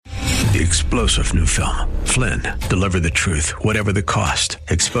The explosive new film, Flynn, deliver the truth, whatever the cost,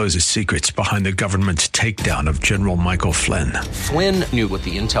 exposes secrets behind the government's takedown of General Michael Flynn. Flynn knew what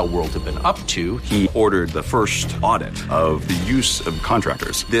the intel world had been up to. He ordered the first audit of the use of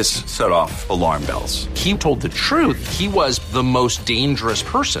contractors. This set off alarm bells. He told the truth. He was the most dangerous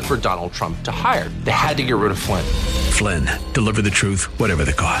person for Donald Trump to hire. They had to get rid of Flynn. Flynn, deliver the truth, whatever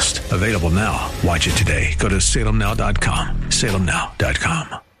the cost. Available now. Watch it today. Go to salemnow.com.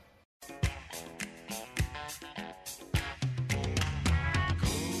 salemnow.com.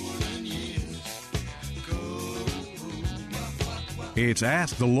 It's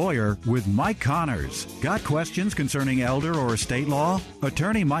Ask the Lawyer with Mike Connors. Got questions concerning elder or estate law?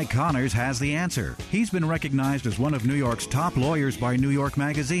 Attorney Mike Connors has the answer. He's been recognized as one of New York's top lawyers by New York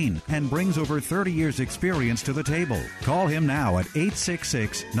Magazine and brings over 30 years' experience to the table. Call him now at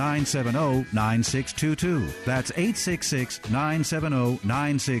 866-970-9622. That's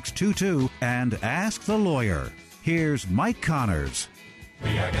 866-970-9622 and ask the lawyer. Here's Mike Connors.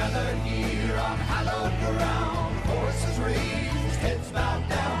 We are gathered here on hallowed ground, horses raised, heads bowed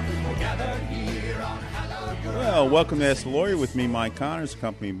down. We're gathered here on hallowed ground. Well, welcome to Ask the Lawyer with me, Mike Connors,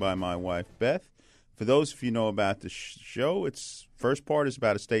 accompanied by my wife, Beth. For those of you who know about the show, its first part is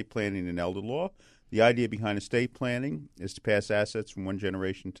about estate planning and elder law. The idea behind estate planning is to pass assets from one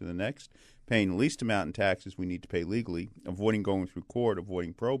generation to the next, paying the least amount in taxes we need to pay legally, avoiding going through court,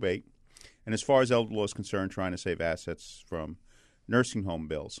 avoiding probate, and as far as elder law is concerned, trying to save assets from nursing home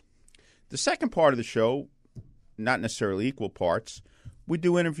bills. The second part of the show, not necessarily equal parts, we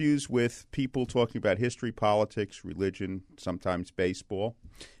do interviews with people talking about history, politics, religion, sometimes baseball.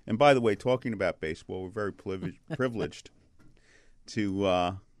 And by the way, talking about baseball, we're very privileged to,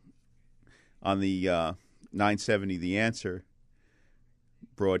 on the 970 The Answer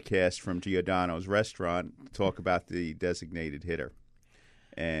broadcast from Giordano's restaurant, talk about the designated hitter.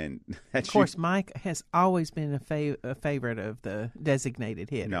 And of course, Mike has always been a favorite of the designated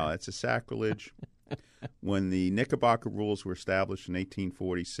hitter. No, it's a sacrilege. When the Knickerbocker rules were established in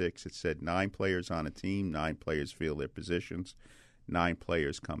 1846, it said 9 players on a team, 9 players field their positions, 9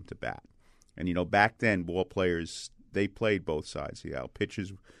 players come to bat. And, you know, back then, ball players, they played both sides. You know,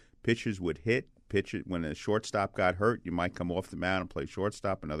 pitchers would hit. When a shortstop got hurt, you might come off the mound and play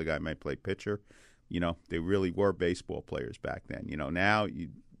shortstop. Another guy might play pitcher. You know, they really were baseball players back then. You know, now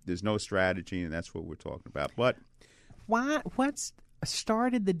there's no strategy, and that's what we're talking about. But what's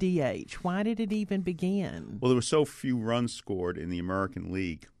started the DH? Why did it even begin? Well, there were so few runs scored in the American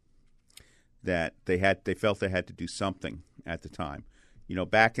League that they felt they had to do something at the time. You know,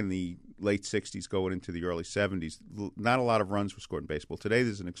 back in the late 60s going into the early 70s, not a lot of runs were scored in baseball. Today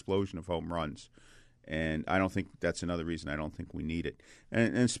there's an explosion of home runs, and I don't think that's another reason I don't think we need it.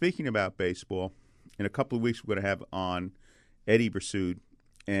 And speaking about baseball, in a couple of weeks, we're going to have on Eddie Bersude.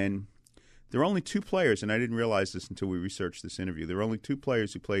 And there are only 2 players, and I didn't realize this until we researched this interview. There are only 2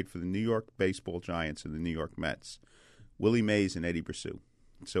 players who played for the New York Baseball Giants and the New York Mets, Willie Mays and Eddie Bersude.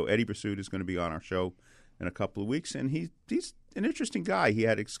 So Eddie Bersude is going to be on our show in a couple of weeks, and he's an interesting guy. He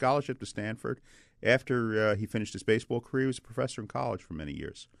had a scholarship to Stanford. After he finished his baseball career, he was a professor in college for many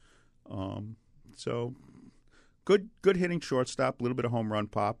years. So good hitting shortstop, a little bit of home run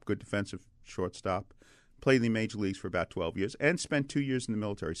pop, good defensive shortstop, played in the major leagues for about 12 years, and spent 2 years in the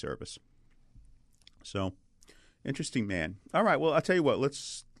military service. So, interesting man. All right, well, I'll tell you what,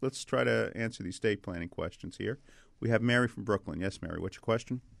 let's try to answer these estate planning questions here. We have Mary from Brooklyn. Yes, Mary, what's your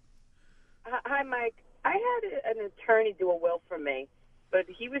question? Hi, Mike. I had an attorney do a will for me, but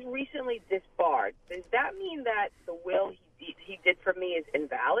he was recently disbarred. Does that mean that the will he did for me is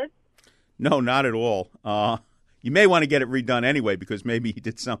invalid? No, not at all. You may want to get it redone anyway because maybe he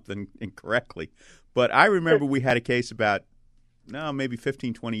did something incorrectly. But I remember we had a case about, maybe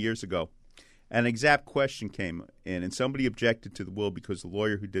 15, 20 years ago. An exact question came in, and somebody objected to the will because the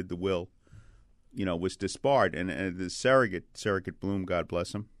lawyer who did the will, was disbarred. And the surrogate Bloom, God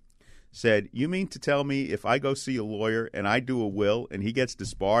bless him, said, "You mean to tell me if I go see a lawyer and I do a will and he gets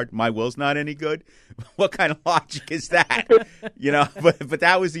disbarred, my will's not any good? What kind of logic is that?" But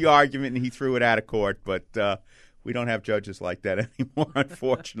that was the argument, and he threw it out of court. But we don't have judges like that anymore,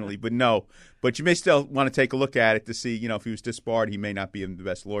 unfortunately. But you may still want to take a look at it to see, if he was disbarred, he may not be the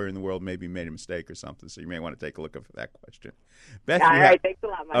best lawyer in the world. Maybe he made a mistake or something. So you may want to take a look at that question. Beth, all right, thanks a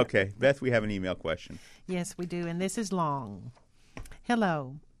lot, Mike. Okay, Beth, we have an email question. Yes, we do, and this is long.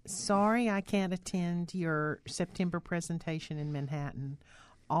 Hello. Sorry I can't attend your September presentation in Manhattan.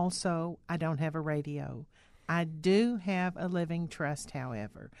 Also, I don't have a radio. I do have a living trust,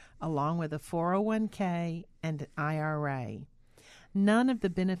 however, along with a 401k and IRA. None of the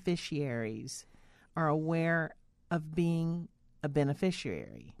beneficiaries are aware of being a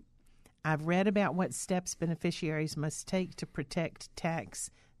beneficiary. I've read about what steps beneficiaries must take to protect tax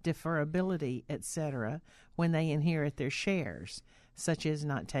deferability, etc., when they inherit their shares, such as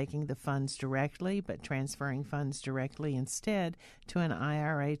not taking the funds directly but transferring funds directly instead to an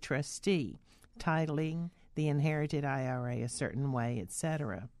IRA trustee, titling the inherited IRA a certain way,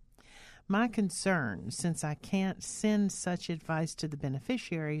 etc. My concern, since I can't send such advice to the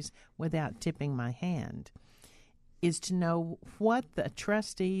beneficiaries without tipping my hand, is to know what the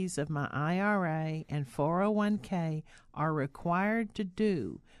trustees of my IRA and 401k are required to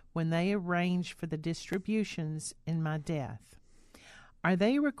do when they arrange for the distributions in my death. Are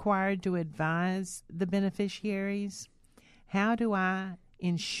they required to advise the beneficiaries? How do I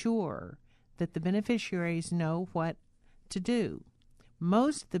ensure that the beneficiaries know what to do?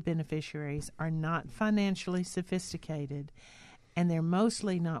 Most of the beneficiaries are not financially sophisticated, and they're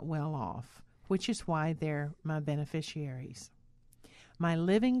mostly not well off, which is why they're my beneficiaries. My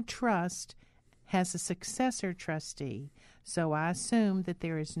living trust has a successor trustee, so I assume that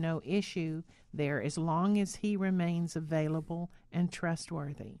there is no issue there as long as he remains available and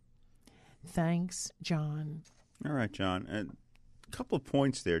trustworthy. Thanks, John. All right, John. A couple of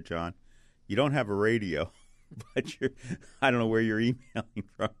points there, John. You don't have a radio, but I don't know where you're emailing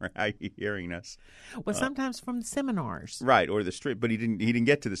from or how you're hearing us. Well, sometimes from the seminars. Right, or the street, but he didn't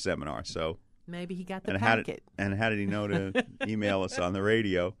get to the seminar, so maybe he got the packet. How did he know to email us on the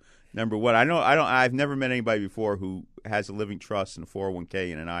radio? Number one, I've never met anybody before who has a living trust and a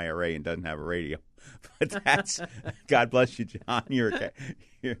 401k and an IRA and doesn't have a radio. But that's God bless you, John. You're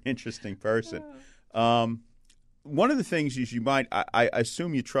an interesting person. One of the things is you might, I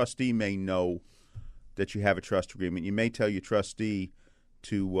assume your trustee may know that you have a trust agreement. You may tell your trustee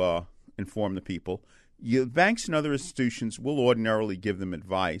to inform the people. Banks and other institutions will ordinarily give them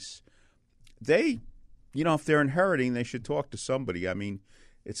advice. They, if they're inheriting, they should talk to somebody. I mean,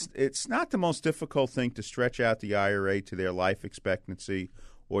 it's not the most difficult thing to stretch out the IRA to their life expectancy,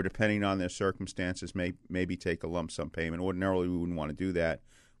 or depending on their circumstances, maybe take a lump sum payment. Ordinarily, we wouldn't want to do that.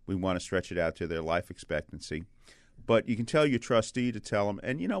 We want to stretch it out to their life expectancy. But you can tell your trustee to tell them,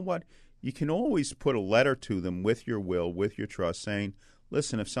 and you know what? You can always put a letter to them with your will, with your trust, saying,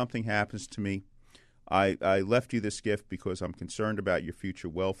 listen, if something happens to me, I left you this gift because I'm concerned about your future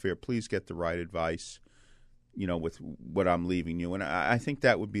welfare. Please get the right advice, with what I'm leaving you. And I think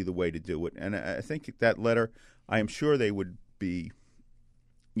that would be the way to do it. And I think that letter, I am sure they would be,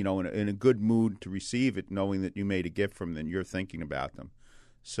 in a good mood to receive it, knowing that you made a gift from them and you're thinking about them.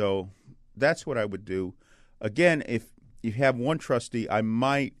 So that's what I would do. Again, if you have one trustee, I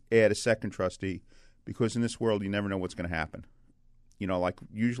might add a second trustee, because in this world you never know what's going to happen. Like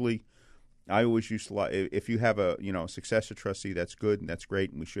usually I always used to, if you have a successor trustee, that's good and that's great,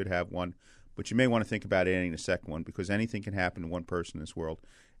 and we should have one. But you may want to think about adding a second one, because anything can happen to one person in this world.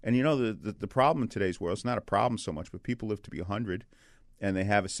 And the problem in today's world is not a problem so much, but people live to be 100, and they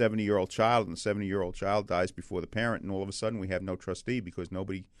have a 70-year-old child, and the 70-year-old child dies before the parent, and all of a sudden we have no trustee because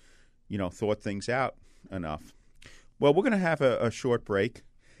nobody, thought things out enough. Well, we're going to have a short break.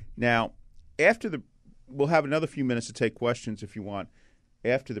 Now, we'll have another few minutes to take questions if you want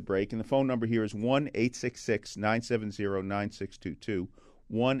after the break. And the phone number here is 1-866-970-9622,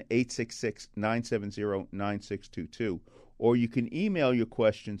 1-866-970-9622. Or you can email your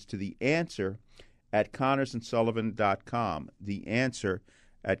questions to The Answer at ConnorsandSullivan.com, The Answer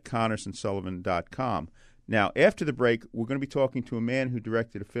at ConnorsandSullivan.com. Now, after the break, we're going to be talking to a man who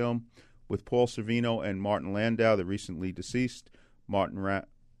directed a film with Paul Sorvino and Martin Landau, the recently deceased Martin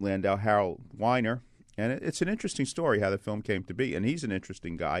Landau, Harold Weiner. And it's an interesting story how the film came to be, and he's an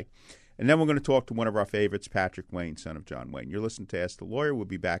interesting guy. And then we're going to talk to one of our favorites, Patrick Wayne, son of John Wayne. You're listening to Ask the Lawyer. We'll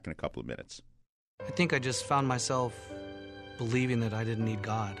be back in a couple of minutes. I think I just found myself believing that I didn't need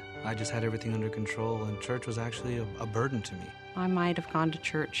God. I just had everything under control, and church was actually a burden to me. I might have gone to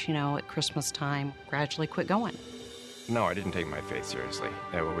church, at Christmas time, gradually quit going. No, I didn't take my faith seriously,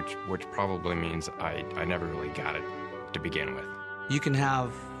 which probably means I never really got it to begin with. You can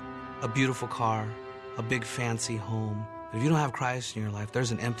have a beautiful car, a big fancy home, but if you don't have Christ in your life,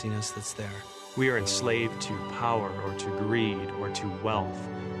 there's an emptiness that's there. We are enslaved to power or to greed or to wealth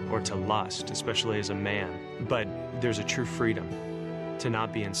or to lust, especially as a man. But there's a true freedom to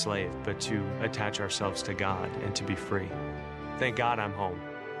not be enslaved, but to attach ourselves to God and to be free. Thank God I'm home.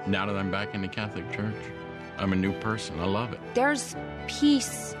 Now that I'm back in the Catholic Church, I'm a new person. I love it. There's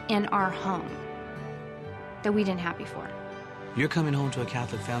peace in our home that we didn't have before. You're coming home to a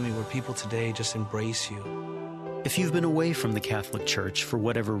Catholic family where people today just embrace you. If you've been away from the Catholic Church for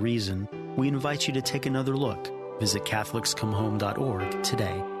whatever reason, we invite you to take another look. Visit CatholicsComeHome.org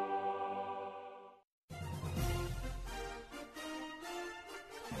today.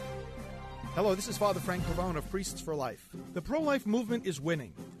 Hello, this is Father Frank Pavone of Priests for Life. The pro-life movement is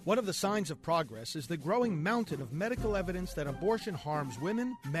winning. One of the signs of progress is the growing mountain of medical evidence that abortion harms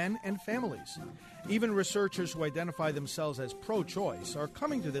women, men, and families. Even researchers who identify themselves as pro-choice are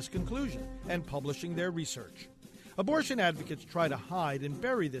coming to this conclusion and publishing their research. Abortion advocates try to hide and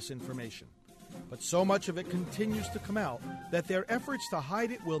bury this information, but so much of it continues to come out that their efforts to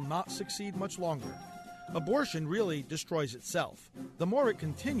hide it will not succeed much longer. Abortion really destroys itself. The more it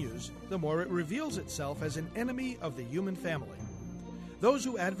continues, the more it reveals itself as an enemy of the human family. Those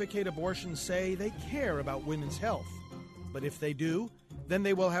who advocate abortion say they care about women's health. But if they do, then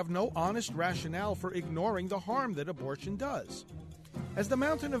they will have no honest rationale for ignoring the harm that abortion does. As the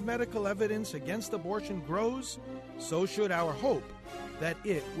mountain of medical evidence against abortion grows, so should our hope that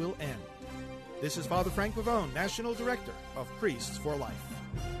it will end. This is Father Frank Pavone, National Director of Priests for Life.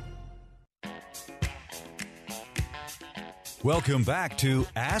 Welcome back to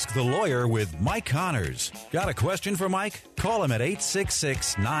Ask the Lawyer with Mike Connors. Got a question for Mike? Call him at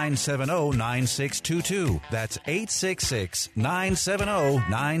 866-970-9622. That's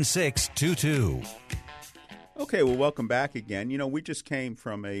 866-970-9622. Okay, well, welcome back again. You know, we just came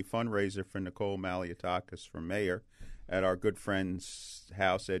from a fundraiser for Nicole Malliotakis for mayor at our good friend's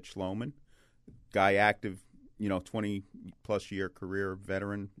house, Ed Schloman. Guy active, 20-plus year career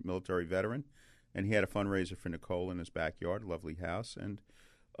veteran, military veteran. And he had a fundraiser for Nicole in his backyard, lovely house. And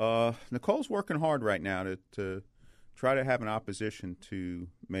Nicole's working hard right now to try to have an opposition to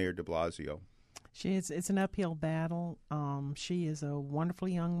Mayor de Blasio. It's an uphill battle. She is a wonderful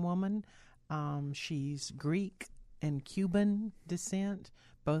young woman. She's Greek and Cuban descent.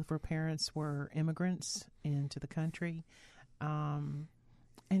 Both of her parents were immigrants into the country. And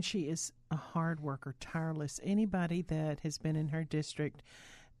she is a hard worker, tireless. Anybody that has been in her district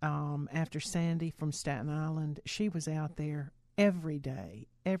after Sandy from Staten Island, she was out there every day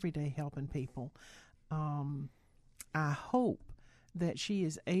helping people. I hope that she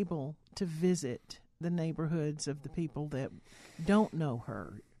is able to visit the neighborhoods of the people that don't know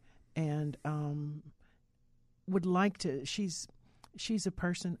her and would like to. She's a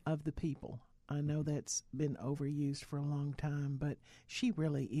person of the people. I know that's been overused for a long time, but she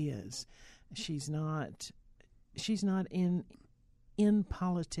really is. She's not in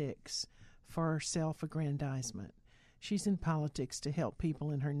politics for self-aggrandizement. She's in politics to help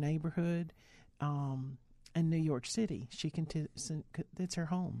people in her neighborhood and New York City. It's her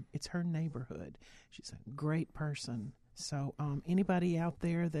home. It's her neighborhood. She's a great person. So anybody out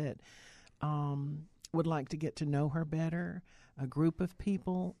there that would like to get to know her better, a group of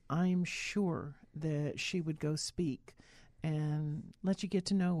people, I'm sure that she would go speak and let you get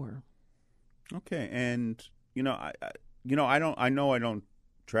to know her. Okay, and I don't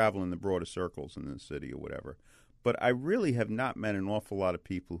travel in the broader circles in the city or whatever, but I really have not met an awful lot of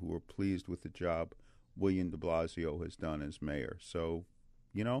people who are pleased with the job William de Blasio has done as mayor. So,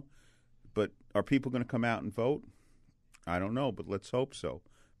 but are people going to come out and vote? I don't know, but let's hope so,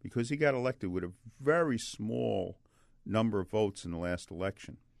 because he got elected with a very small number of votes in the last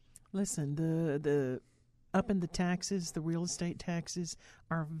election. Listen, the up in the taxes, the real estate taxes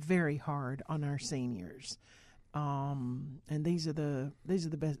are very hard on our seniors. And these are the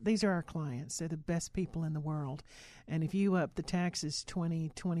best. These are our clients. They're the best people in the world. And if you up the taxes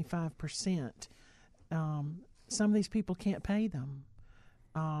 20-25%, some of these people can't pay them.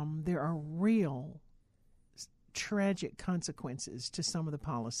 There are real tragic consequences to some of the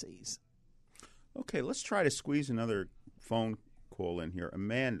policies. Okay, let's try to squeeze another phone call in here.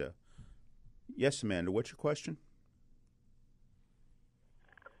 Amanda. Yes, Amanda. What's your question?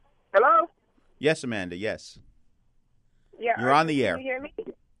 Hello? Yes, Amanda. Yes. Yeah, you're on the air. Can you hear me?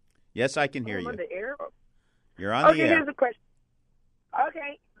 Yes, I can hear you. On the air? You're on the air. Okay, here's a question.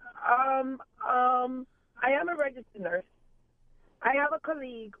 Okay. I am a registered nurse. I have a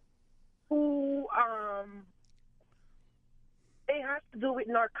colleague who it has to do with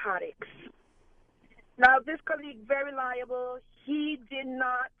narcotics. Now, this colleague, very liable. He did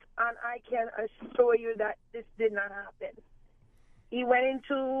not, and I can assure you that this did not happen. He went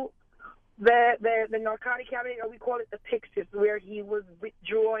into the narcotic cabinet, or we call it the Pyxis, where he was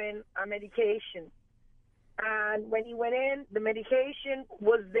withdrawing a medication. And when he went in, the medication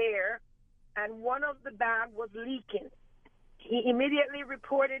was there, and one of the bags was leaking. He immediately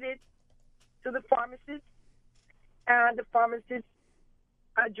reported it to the pharmacist, and the pharmacist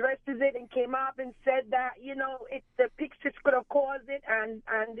addressed it and came up and said that, the Pyxis could have caused it, and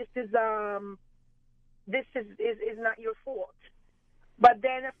this is not your fault. But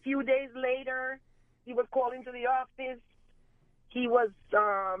then a few days later, he was called into the office. He was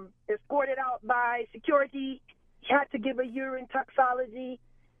escorted out by security. He had to give a urine toxicology,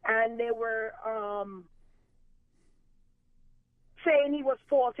 and they were saying he was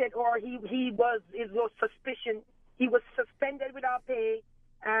faulted or it was suspicion. He was suspended without pay,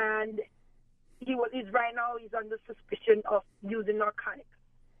 and right now he's under suspicion of using narcotics.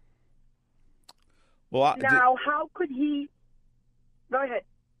 Well, how could he? Go ahead.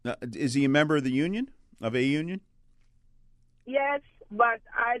 Is he a member of the union, of a union? Yes, but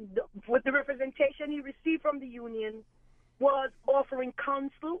with the representation he received from the union was offering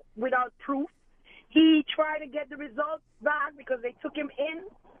counsel without proof. He tried to get the results back because they took him in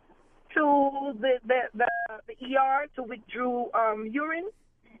to the ER to withdraw urine,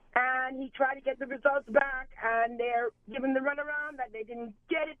 and he tried to get the results back, and they're giving the runaround that they didn't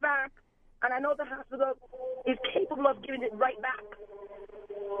get it back. And I know the hospital is capable of giving it right back.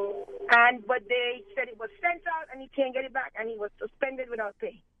 But they said it was sent out, and he can't get it back, and he was suspended without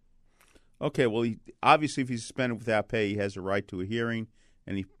pay. Okay, well, obviously, if he's suspended without pay, he has a right to a hearing,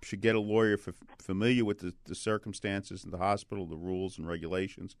 and he should get a lawyer familiar with the circumstances in the hospital, the rules and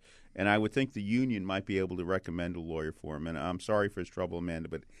regulations. And I would think the union might be able to recommend a lawyer for him. And I'm sorry for his trouble, Amanda,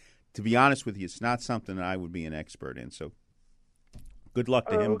 but to be honest with you, it's not something that I would be an expert in. So good luck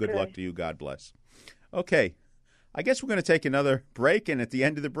to him. Okay. Good luck to you. God bless. Okay. I guess we're going to take another break, and at the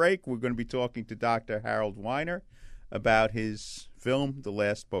end of the break, we're going to be talking to Dr. Harold Weiner about his film, The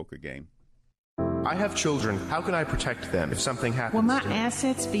Last Poker Game. I have children. How can I protect them if something happens? Will my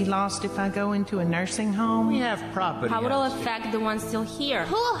assets be lost if I go into a nursing home? We have property. How will it affect the ones still here?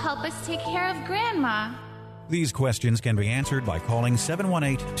 Who will help us take care of Grandma? These questions can be answered by calling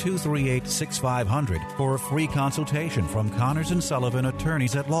 718-238-6500 for a free consultation from Connors & Sullivan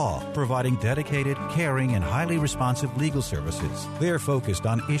Attorneys at Law, providing dedicated, caring, and highly responsive legal services. They are focused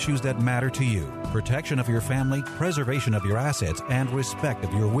on issues that matter to you: protection of your family, preservation of your assets, and respect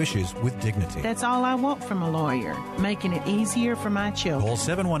of your wishes with dignity. That's all I want from a lawyer, making it easier for my children. Call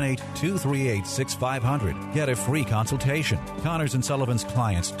 718-238-6500. Get a free consultation. Connors & Sullivan's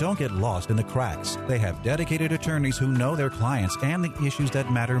clients don't get lost in the cracks. They have dedicated attorneys who know their clients and the issues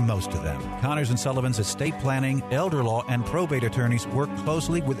that matter most to them. Connors & Sullivan's estate planning, elder law, and probate attorneys work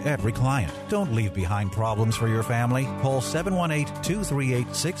closely with every client. Don't leave behind problems for your family. Call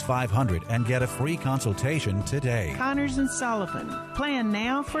 718-238-6500 and get a free consultation today. Connors & Sullivan. Plan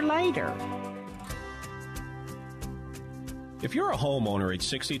now for later. If you're a homeowner age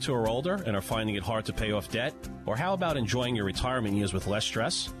 62 or older and are finding it hard to pay off debt, or how about enjoying your retirement years with less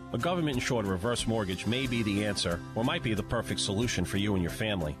stress? A government-insured reverse mortgage may be the answer, or might be the perfect solution for you and your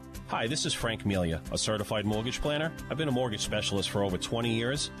family. Hi, this is Frank Melia, a certified mortgage planner. I've been a mortgage specialist for over 20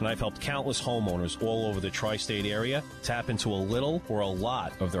 years, and I've helped countless homeowners all over the tri-state area tap into a little or a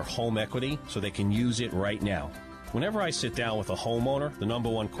lot of their home equity so they can use it right now. Whenever I sit down with a homeowner, the number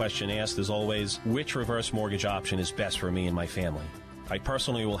one question asked is always, which reverse mortgage option is best for me and my family? I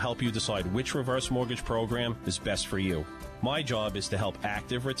personally will help you decide which reverse mortgage program is best for you. My job is to help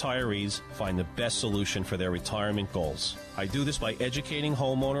active retirees find the best solution for their retirement goals. I do this by educating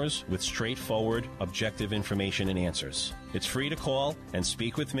homeowners with straightforward, objective information and answers. It's free to call and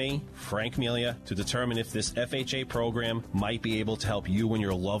speak with me, Frank Melia, to determine if this FHA program might be able to help you and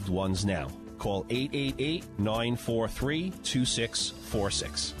your loved ones now. Call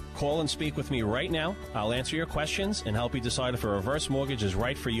 888-943-2646. Call and speak with me right now. I'll answer your questions and help you decide if a reverse mortgage is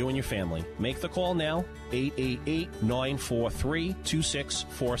right for you and your family. Make the call now,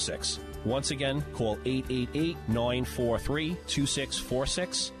 888-943-2646. Once again, call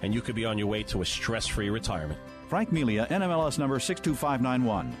 888-943-2646, and you could be on your way to a stress-free retirement. Frank Melia, NMLS number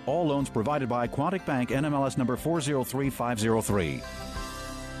 62591. All loans provided by Quantic Bank, NMLS number 403503.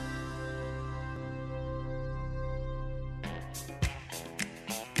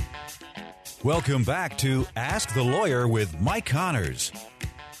 Welcome back to Ask the Lawyer with Mike Connors.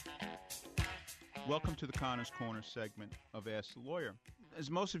 Welcome to the Connors Corner segment of Ask the Lawyer.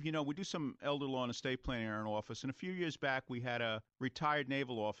 As most of you know, we do some elder law and estate planning in our office, and a few years back we had a retired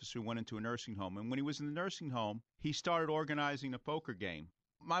naval officer who went into a nursing home, and when he was in the nursing home, he started organizing a poker game.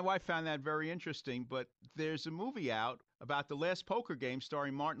 My wife found that very interesting, but there's a movie out about The Last Poker Game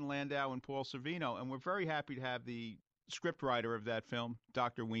starring Martin Landau and Paul Sorvino, and we're very happy to have the scriptwriter of that film,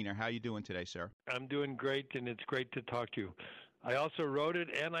 Dr. Weiner. How are you doing today, sir? I'm doing great, and it's great to talk to you. I also wrote it,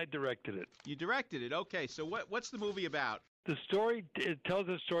 and I directed it. You directed it. Okay, so what's the movie about? The story, it tells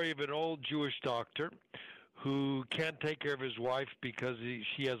the story of an old Jewish doctor who can't take care of his wife because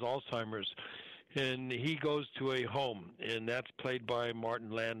she has Alzheimer's, and he goes to a home, and that's played by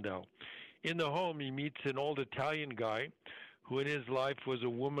Martin Landau. In the home, he meets an old Italian guy who in his life was a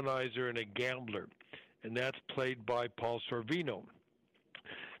womanizer and a gambler, and that's played by Paul Sorvino.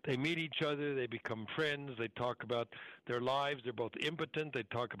 They meet each other. They become friends. They talk about their lives. They're both impotent. They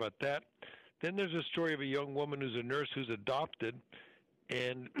talk about that. Then there's a story of a young woman who's a nurse who's adopted,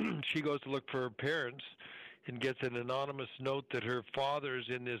 and she goes to look for her parents and gets an anonymous note that her father's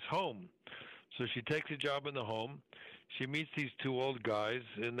in this home. So she takes a job in the home. She meets these two old guys,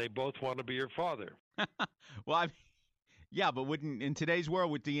 and they both want to be her father. Well, yeah, but wouldn't in today's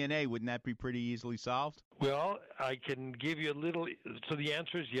world with DNA, wouldn't that be pretty easily solved? Well, I can give you a little. So the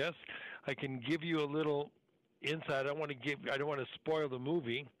answer is yes. I can give you a little insight. I don't want to spoil the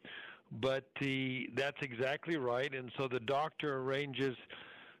movie, but that's exactly right. And so the doctor arranges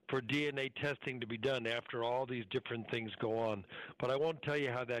for DNA testing to be done after all these different things go on. But I won't tell you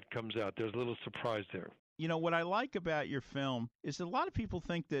how that comes out. There's a little surprise there. You know, what I like about your film is that a lot of people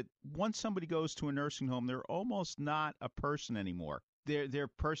think that once somebody goes to a nursing home, they're almost not a person anymore. Their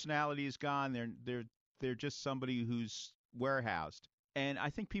personality is gone. They're just somebody who's warehoused. And I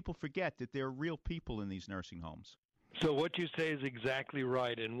think people forget that there are real people in these nursing homes. So what you say is exactly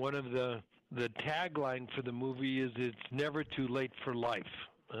right. And one of the tagline for the movie is it's never too late for life.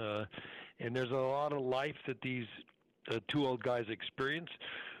 And there's a lot of life that these two old guys experience.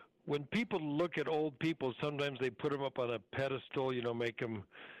 When people look at old people, sometimes they put them up on a pedestal, make them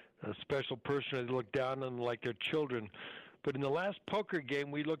a special person, or they look down on them like they're children. But in the last poker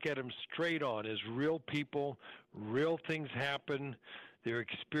game, we look at them straight on as real people. Real things happen. They're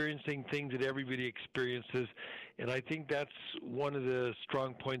experiencing things that everybody experiences. And I think that's one of the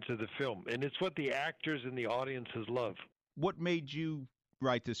strong points of the film. And it's what the actors and the audiences love. What made you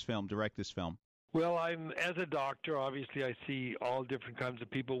write this film, direct this film? Well, as a doctor, obviously I see all different kinds of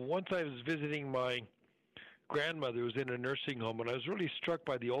people. Once I was visiting my grandmother who was in a nursing home, and I was really struck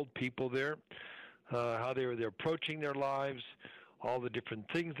by the old people there, how they're approaching their lives, all the different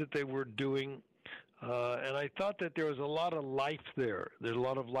things that they were doing. And I thought that there was a lot of life there. There's a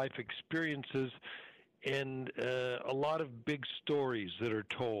lot of life experiences and a lot of big stories that are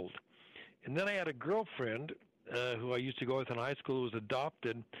told. And then I had a girlfriend who I used to go with in high school who was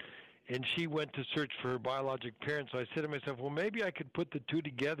adopted, and she went to search for her biologic parents. So I said to myself, well, maybe I could put the two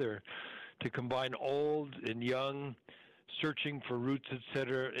together to combine old and young, searching for roots,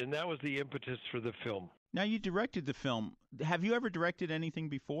 etc. And that was the impetus for the film. Now, you directed the film. Have you ever directed anything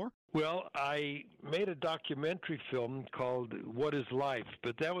before? Well, I made a documentary film called What is Life?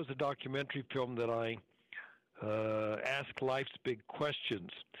 But that was a documentary film that I asked life's big questions.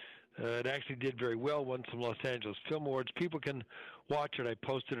 It actually did very well, won some Los Angeles Film Awards. People can watch it. I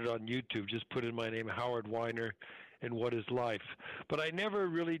posted it on YouTube. Just put in my name, Howard Weiner, and What is Life? But I never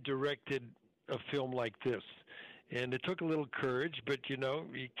really directed a film like this. And it took a little courage, but, you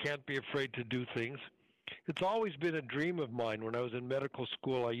can't be afraid to do things. It's always been a dream of mine. When I was in medical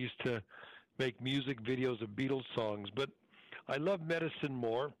school, I used to make music videos of Beatles songs. But I love medicine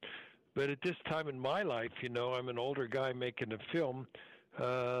more. But at this time in my life, I'm an older guy making a film.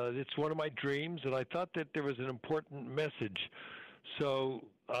 It's one of my dreams, and I thought that there was an important message. So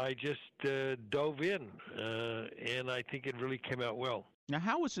I just dove in, and I think it really came out well. Now,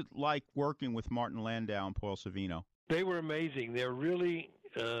 how was it like working with Martin Landau and Paul Sorvino? They were amazing. They're really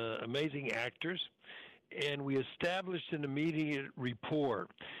amazing actors, and we established an immediate rapport.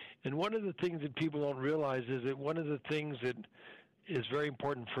 And one of the things that people don't realize is that one of the things that is very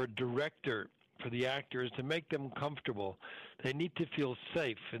important for a director, for the actor, is to make them comfortable. They need to feel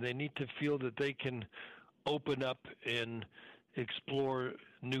safe, and they need to feel that they can open up and explore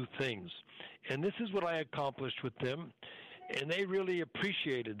new things. And this is what I accomplished with them, and they really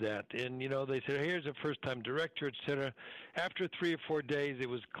appreciated that. And, they said, here's a first-time director, etc. After 3 or 4 days, it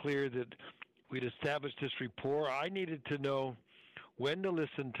was clear that we'd established this rapport. I needed to know when to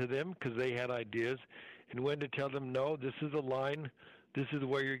listen to them because they had ideas, and when to tell them, no, this is a line, this is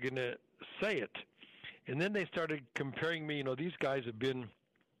where you're going to say it. And then they started comparing me. These guys have been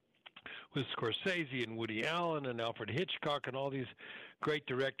with Scorsese and Woody Allen and Alfred Hitchcock and all these great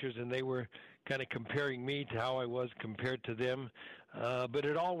directors, and they were kind of comparing me to how I was compared to them. But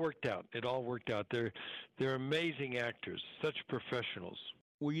it all worked out. It all worked out. They're amazing actors, such professionals.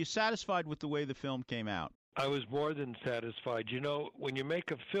 Were you satisfied with the way the film came out? I was more than satisfied. When you make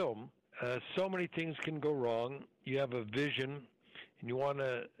a film, so many things can go wrong. You have a vision, and you want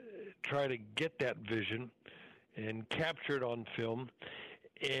to try to get that vision and capture it on film.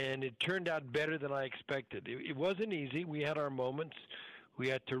 And it turned out better than I expected. It wasn't easy. We had our moments. We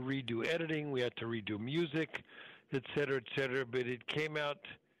had to redo editing. We had to redo music, et cetera, but it came out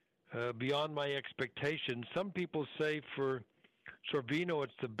beyond my expectations. Some people say for Sorvino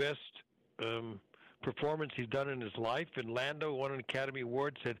it's the best performance he's done in his life, and Landau won an Academy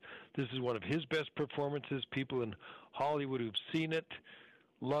Award, said this is one of his best performances. People in Hollywood who've seen it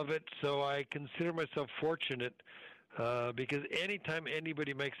love it. So I consider myself fortunate because anytime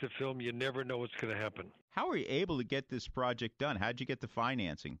anybody makes a film, you never know what's going to happen. How were you able to get this project done? How'd you get the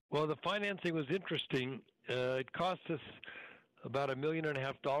financing? Well, the financing was interesting. It cost us about $1.5 million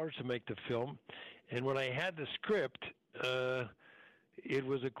to make the film. And when I had the script, it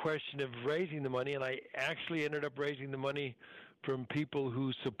was a question of raising the money, and I actually ended up raising the money from people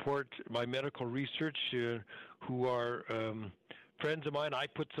who support my medical research, who are friends of mine. I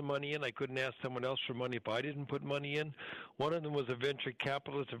put some money in. I couldn't ask someone else for money if I didn't put money in. One of them was a venture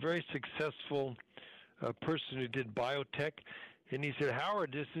capitalist, a very successful person who did biotech. And he said,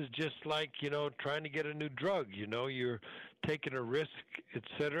 Howard, this is just like, trying to get a new drug. You're taking a risk,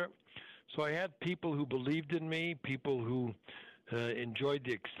 etc. So I had people who believed in me, people who enjoyed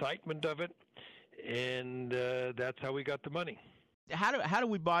the excitement of it, and that's how we got the money. How do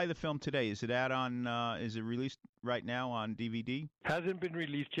we buy the film today? Is it out on? Is it released right now on DVD? Hasn't been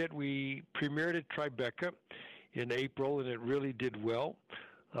released yet. We premiered at Tribeca in April, and it really did well.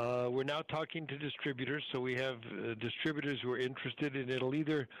 We're now talking to distributors, so we have distributors who are interested, and it'll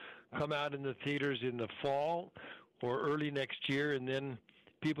either come out in the theaters in the fall or early next year, and then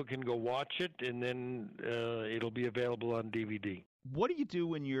people can go watch it, and then it'll be available on DVD. What do you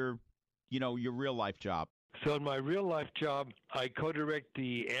do in your real-life job? So in my real-life job, I co-direct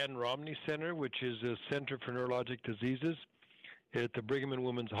the Ann Romney Center, which is a center for neurologic diseases at the Brigham and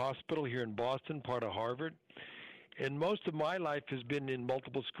Women's Hospital here in Boston, part of Harvard. And most of my life has been in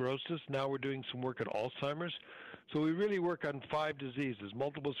multiple sclerosis. Now we're doing some work at Alzheimer's. So we really work on 5 diseases: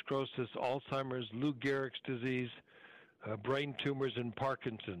 multiple sclerosis, Alzheimer's, Lou Gehrig's disease, brain tumors, and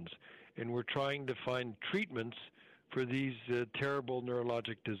Parkinson's. And we're trying to find treatments for these terrible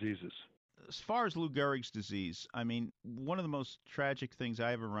neurologic diseases. As far as Lou Gehrig's disease, I mean, one of the most tragic things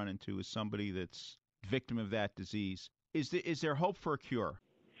I ever run into is somebody that's victim of that disease. Is there hope for a cure?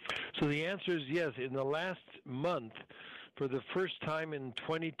 So the answer is yes. In the last month, for the first time in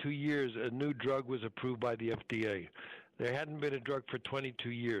 22 years, a new drug was approved by the FDA. There hadn't been a drug for 22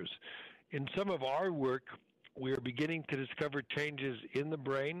 years. In some of our work, we are beginning to discover changes in the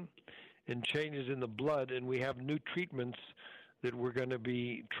brain and changes in the blood, and we have new treatments that we're going to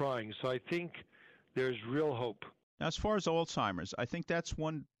be trying. So I think there's real hope. Now, as far as Alzheimer's, I think that's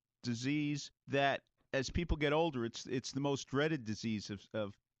one disease that, as people get older, it's the most dreaded disease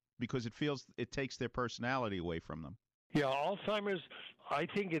of because it takes their personality away from them. Yeah, Alzheimer's, I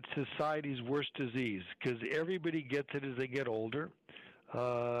think it's society's worst disease because everybody gets it as they get older.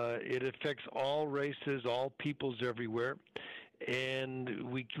 It affects all races, all peoples everywhere,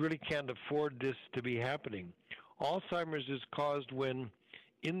 and we really can't afford this to be happening. Alzheimer's is caused when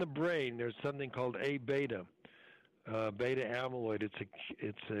in the brain there's something called A-beta, beta amyloid.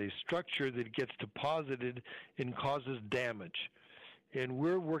 It's a structure that gets deposited and causes damage. And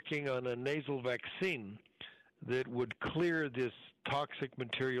we're working on a nasal vaccine that would clear this toxic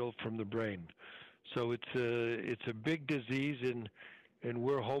material from the brain. So it's a big disease, and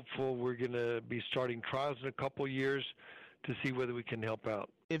we're hopeful we're going to be starting trials in a couple of years to see whether we can help out.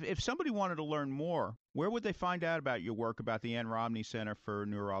 If somebody wanted to learn more, where would they find out about your work about the Ann Romney Center for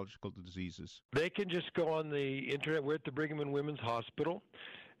Neurological Diseases? They can just go on the internet. We're at the Brigham and Women's Hospital,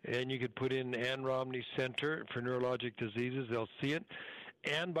 and you could put in Ann Romney Center for Neurologic Diseases. They'll see it.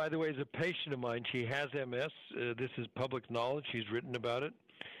 Ann, by the way, is a patient of mine. She has MS. This is public knowledge. She's written about it.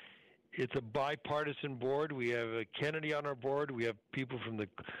 It's a bipartisan board. We have Kennedy on our board. We have people from the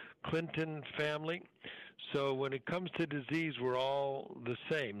Clinton family. So when it comes to disease, we're all the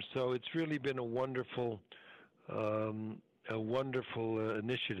same. So it's really been a wonderful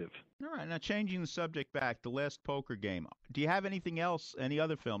initiative. All right. Now, changing the subject back, The Last Poker Game. Do you have anything else, any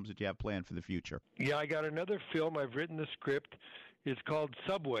other films that you have planned for the future? Yeah, I got another film. I've written the script. It's called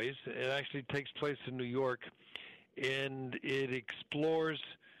Subways. It actually takes place in New York, and it explores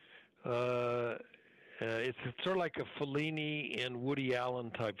it's sort of like a Fellini and Woody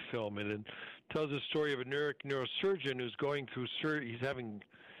Allen type film, and it tells the story of a neurosurgeon who's going through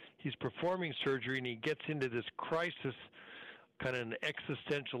he's performing surgery, and he gets into this crisis, kind of an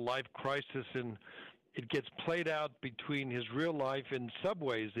existential life crisis, and it gets played out between his real life and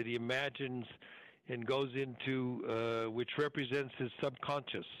subways that he imagines and goes into, which represents his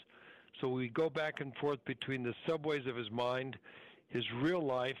subconscious. So we go back and forth between the subways of his mind, his real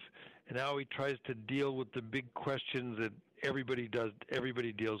life, and how he tries to deal with the big questions that everybody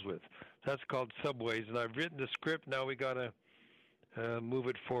deals with. That's called Subways, and I've written the script. Now we got to move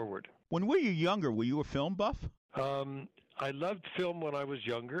it forward. When were you younger? Were you a film buff? I loved film when I was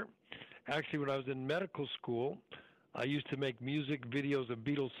younger. Actually, when I was in medical school, I used to make music videos of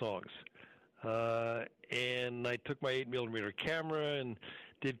Beatles songs. And I took my 8mm camera and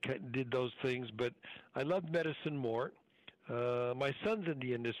did those things, but I love medicine more. My son's in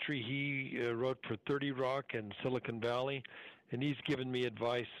the industry. He wrote for 30 Rock and Silicon Valley, and he's given me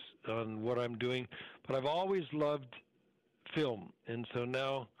advice on what I'm doing. But I've always loved film, and so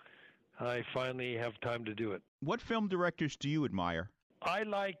now I finally have time to do it. What film directors do you admire? I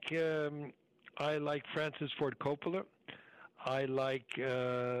like Francis Ford Coppola. I like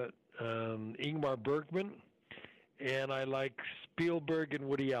Ingmar Bergman, and I like Spielberg and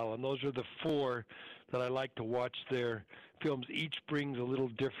Woody Allen. Those are the four that I like to watch their films. Each brings a little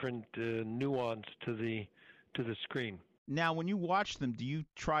different nuance to the screen. Now, when you watch them, do you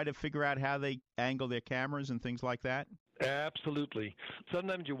try to figure out how they angle their cameras and things like that? Absolutely.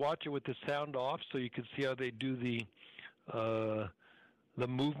 Sometimes you watch it with the sound off, so you can see how they do the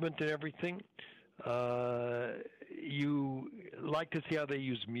movement and everything. You like to see how they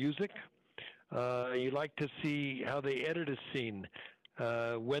use music. You like to see how they edit a scene,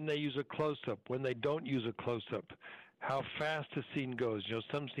 when they use a close-up, when they don't use a close-up, how fast the scene goes. You know,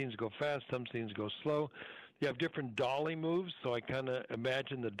 some scenes go fast, some scenes go slow. You have different dolly moves, so I kind of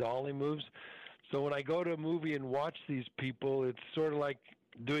imagine the dolly moves. So when I go to a movie and watch these people, it's sort of like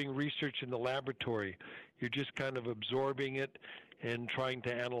doing research in the laboratory. You're just kind of absorbing it and trying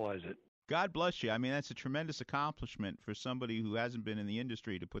to analyze it. God bless you. I mean, that's a tremendous accomplishment for somebody who hasn't been in the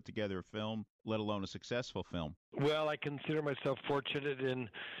industry to put together a film, let alone a successful film. Well, I consider myself fortunate, and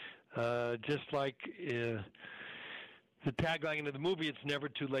just like the tagline of the movie, it's never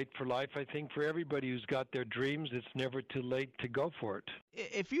too late for life. I think for everybody who's got their dreams, it's never too late to go for it.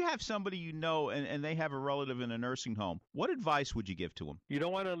 If you have somebody you know and they have a relative in a nursing home, what advice would you give to them? You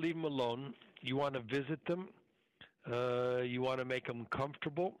don't want to leave them alone. You want to visit them. You want to make them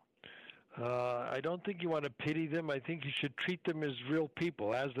comfortable. I don't think you want to pity them. I think you should treat them as real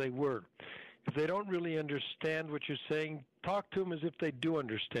people, as they were. If they don't really understand what you're saying, talk to them as if they do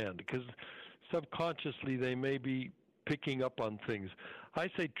understand, because subconsciously they may be picking up on things. I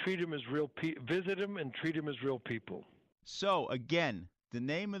say treat them as real people, visit them and treat them as real people. So, again, the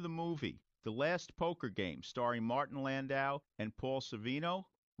name of the movie, The Last Poker Game, starring Martin Landau and Paul Sorvino,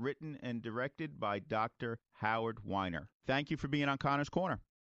 written and directed by Dr. Howard Weiner. Thank you for being on Connor's Corner.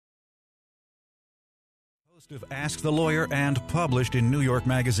 Host of Ask the Lawyer and published in New York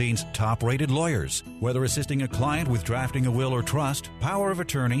Magazine's top-rated lawyers. Whether assisting a client with drafting a will or trust, power of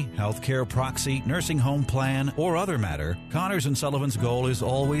attorney, healthcare proxy, nursing home plan, or other matter, Connors & Sullivan's goal is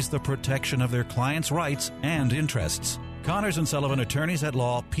always the protection of their clients' rights and interests. Connors & Sullivan Attorneys at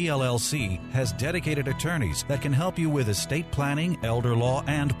Law, PLLC, has dedicated attorneys that can help you with estate planning, elder law,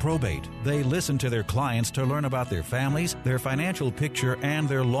 and probate. They listen to their clients to learn about their families, their financial picture, and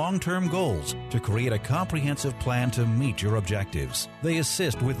their long-term goals to create a comprehensive plan to meet your objectives. They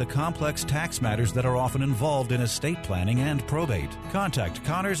assist with the complex tax matters that are often involved in estate planning and probate. Contact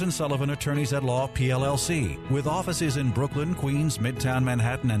Connors & Sullivan Attorneys at Law, PLLC, with offices in Brooklyn, Queens, Midtown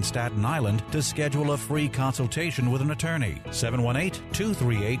Manhattan, and Staten Island to schedule a free consultation with an attorney.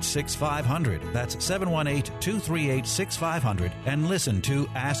 718-238-6500. That's 718-238-6500. And listen to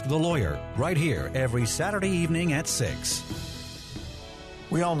Ask the Lawyer right here every Saturday evening at 6.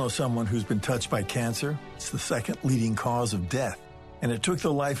 We all know someone who's been touched by cancer. It's the second leading cause of death. And it took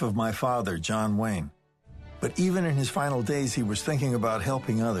the life of my father, John Wayne. But even in his final days, he was thinking about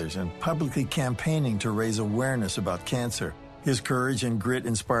helping others and publicly campaigning to raise awareness about cancer. His courage and grit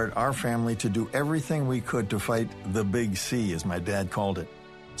inspired our family to do everything we could to fight the big C, as my dad called it.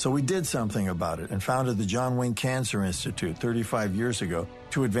 So we did something about it and founded the John Wayne Cancer Institute 35 years ago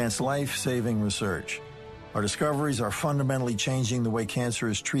to advance life-saving research. Our discoveries are fundamentally changing the way cancer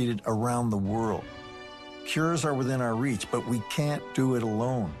is treated around the world. Cures are within our reach, but we can't do it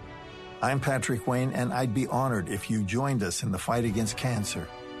alone. I'm Patrick Wayne, and I'd be honored if you joined us in the fight against cancer.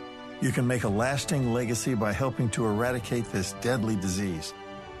 You can make a lasting legacy by helping to eradicate this deadly disease.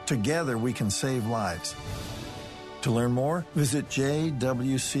 Together, we can save lives. To learn more, visit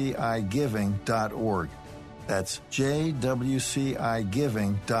jwcigiving.org. That's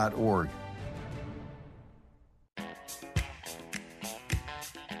jwcigiving.org.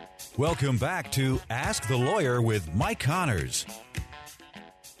 Welcome back to Ask the Lawyer with Mike Connors.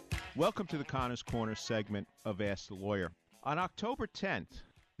 Welcome to the Connors Corner segment of Ask the Lawyer. On October 10th,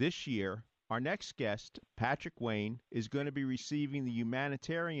 this year, our next guest, Patrick Wayne, is going to be receiving the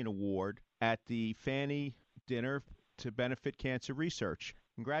Humanitarian Award at the Fanny Dinner to benefit cancer research.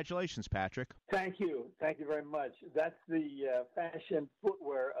 Congratulations, Patrick. Thank you. Thank you very much. That's the fashion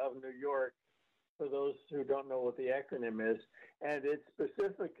footwear of New York, for those who don't know what the acronym is. And it's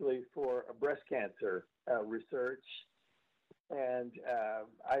specifically for breast cancer research. And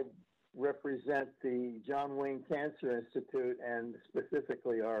I represent the John Wayne Cancer Institute and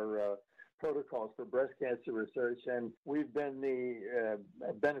specifically our protocols for breast cancer research. And we've been the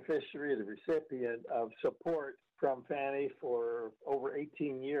beneficiary, the recipient of support from Fannie for over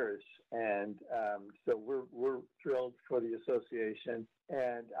 18 years. And so we're thrilled for the association.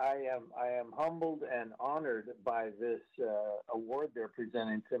 And I am humbled and honored by this award they're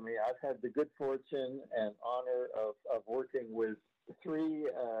presenting to me. I've had the good fortune and honor of working with three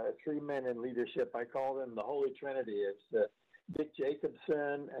men in leadership. I call them the Holy Trinity. It's Dick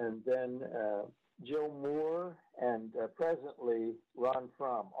Jacobson, and then Joe Moore, and presently Ron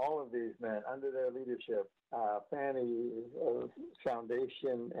Fromm. All of these men, under their leadership, Fannie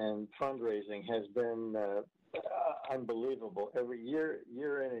Foundation and fundraising has been unbelievable. Every year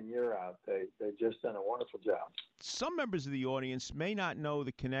in and year out, they've just done a wonderful job. Some members of the audience may not know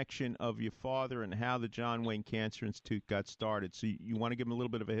the connection of your father and how the John Wayne Cancer Institute got started. So you want to give them a little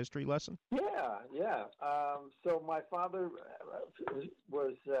bit of a history lesson? Yeah. So my father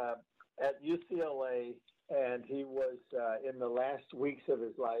was at UCLA, and he was in the last weeks of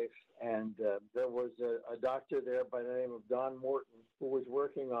his life, and there was a doctor there by the name of Don Morton who was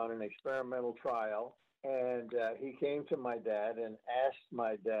working on an experimental trial. And he came to my dad and asked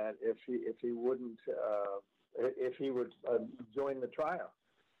my dad if he would join the trial.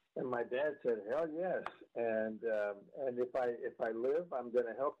 And my dad said, "Hell yes!" And if I live, I'm going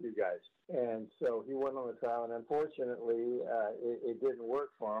to help you guys. And so he went on the trial, and unfortunately, it didn't work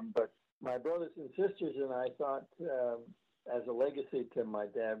for him. But my brothers and sisters and I thought, as a legacy to my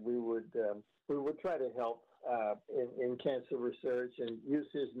dad, we would try to help in cancer research and use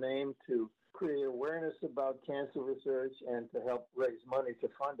his name to create awareness about cancer research and to help raise money to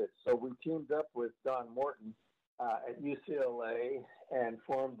fund it. So we teamed up with Don Morton at UCLA and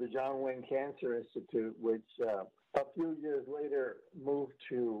formed the John Wayne Cancer Institute, which a few years later moved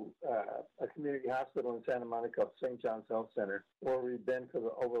to a community hospital in Santa Monica, St. John's Health Center, where we've been for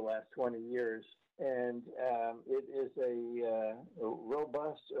over the last 20 years. And it is a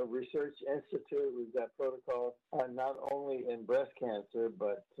robust research institute. We've got protocols not only in breast cancer,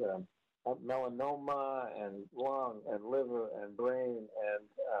 but melanoma and lung and liver and brain and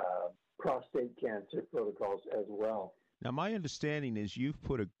prostate cancer protocols as well. Now, my understanding is you've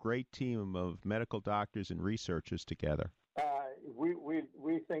put a great team of medical doctors and researchers together.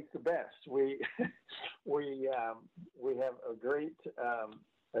 We think the best. We have a great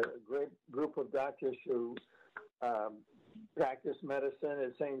group of doctors who practice medicine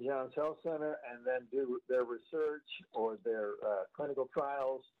at St. John's Health Center and then do their research or their clinical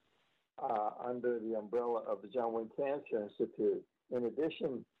trials under the umbrella of the John Wayne Cancer Institute. In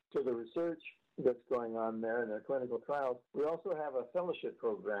addition to the research that's going on there and their clinical trials, we also have a fellowship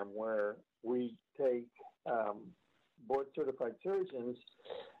program where we take board-certified surgeons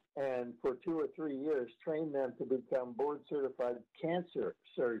and for 2 or 3 years train them to become board-certified cancer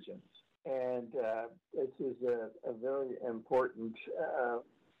surgeons. And this is a very important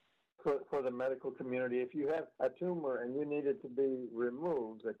for the medical community. If you have a tumor and you need it to be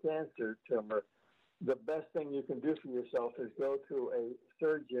removed, a cancer tumor, the best thing you can do for yourself is go to a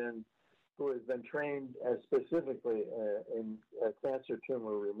surgeon who has been trained specifically in cancer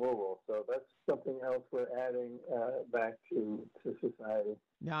tumor removal. So that's something else we're adding back to society.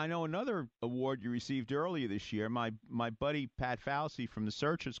 Now, I know another award you received earlier this year. My buddy Pat Fauci from the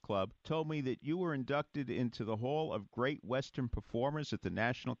Searchers Club told me that you were inducted into the Hall of Great Western Performers at the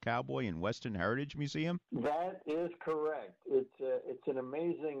National Cowboy and Western Heritage Museum. That is correct. It's an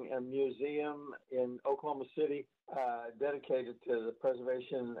amazing museum in Oklahoma City dedicated to the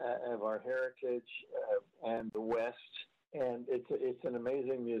preservation of our heritage and the West. And it's an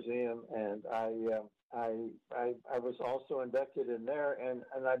amazing museum, and I was also inducted in there, and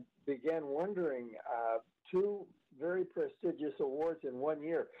I began wondering, 2 very prestigious awards in 1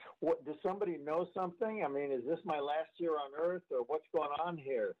 year. Does somebody know something? I mean, is this my last year on Earth, or what's going on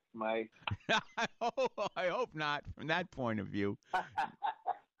here, Mike? I hope not, from that point of view.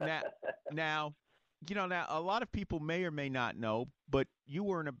 Now, a lot of people may or may not know, but you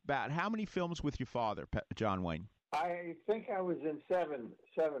were in about how many films with your father, John Wayne? I think I was in seven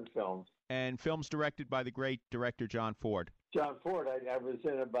films. And films directed by the great director John Ford. John Ford, I was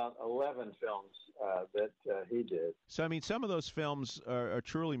in about 11 films that he did. So, I mean, some of those films are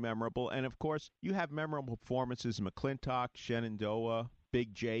truly memorable. And, of course, you have memorable performances in McClintock, Shenandoah,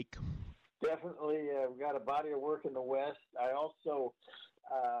 Big Jake. Definitely got a body of work in the West. I also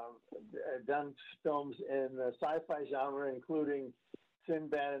done films in the sci-fi genre, including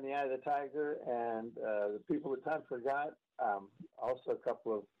Sinbad and the Eye of the Tiger and The People That Time Forgot. Also a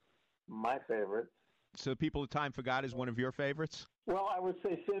couple of my favorites. So People of Time Forgot is one of your favorites? Well, I would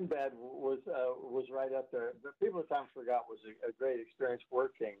say Sinbad was right up there. But People of Time Forgot was a great experience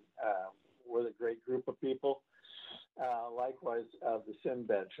working with a great group of people. Likewise, the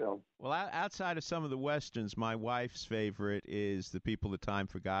Sinbad film. Well, outside of some of the Westerns, my wife's favorite is The People of Time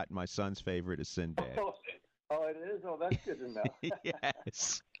Forgot, and my son's favorite is Sinbad. Oh, it is? Oh, that's good to know.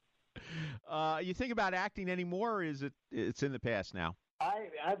 Yes. You think about acting anymore, or is it's in the past now?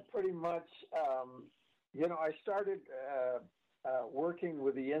 I've pretty much, I started working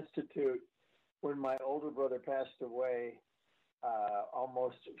with the Institute when my older brother passed away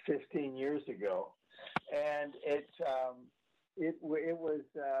almost 15 years ago, and it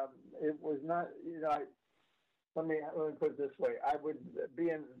was not, let me put it this way. I would be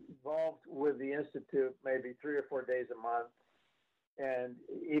involved with the Institute maybe 3 or 4 days a month. And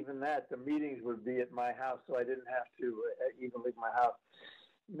even that, the meetings would be at my house, so I didn't have to even leave my house.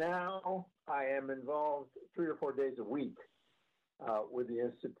 Now I am involved 3 or 4 days a week with the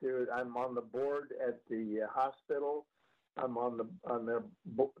Institute. I'm on the board at the hospital. I'm on the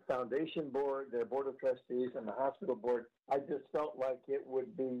foundation board, the board of trustees, and the hospital board. I just felt like it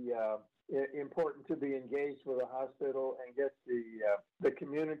would be important to be engaged with the hospital and get the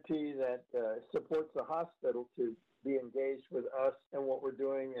community that supports the hospital to be engaged with us and what we're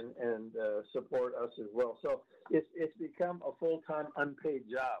doing and support us as well. So it's become a full-time unpaid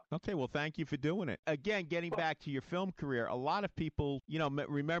job. Okay, well, thank you for doing it. Again, getting back to your film career, a lot of people,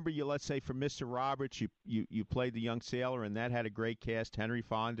 remember you, let's say, for Mr. Roberts, you played the young sailor, and that had a great cast: Henry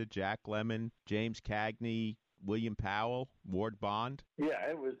Fonda, Jack Lemmon, James Cagney, William Powell, Ward Bond.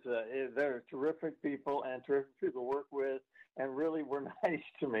 Yeah, it was. They're terrific people and terrific people to work with, and really were nice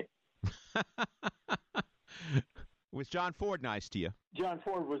to me. Was John Ford nice to you? John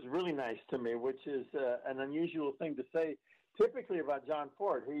Ford was really nice to me, which is an unusual thing to say typically about John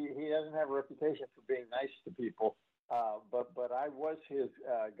Ford. He doesn't have a reputation for being nice to people, but I was his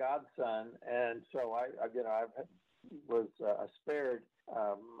godson, and so I was spared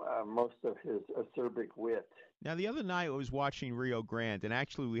most of his acerbic wit. Now, the other night I was watching Rio Grande, and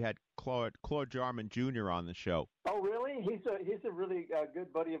actually we had Claude Jarman Jr. on the show. Oh, really? He's a really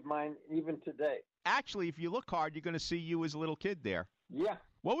good buddy of mine even today. Actually, if you look hard, you're going to see you as a little kid there. Yeah.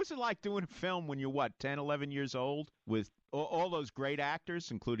 What was it like doing a film when you're, 10, 11 years old, with all those great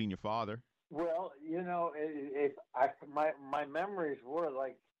actors, including your father? Well, my memories were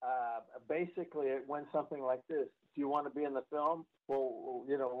like, basically it went something like this. Do you want to be in the film? Well,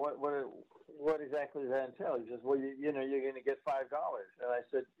 what exactly does that entail? He says, well, you're going to get $5. And I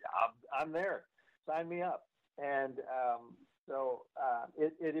said, I'm there. Sign me up. And so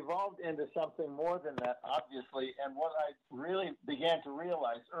it evolved into something more than that, obviously. And what I really began to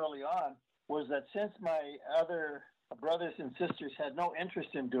realize early on was that since my other brothers and sisters had no interest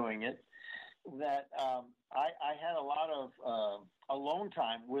in doing it, that I had a lot of alone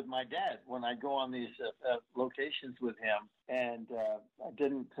time with my dad when I go on these locations with him, and I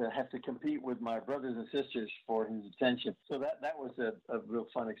didn't have to compete with my brothers and sisters for his attention. So that was a real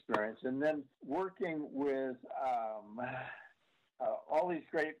fun experience. And then working with all these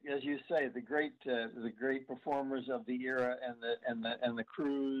great, as you say, the great performers of the era and the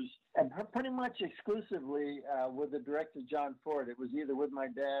crews, and pretty much exclusively with the director John Ford. It was either with my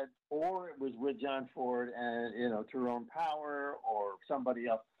dad or it was with John Ford and Tyrone Power or somebody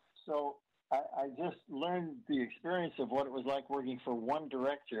else. So I just learned the experience of what it was like working for one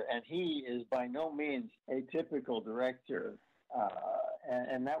director, and he is by no means a typical director,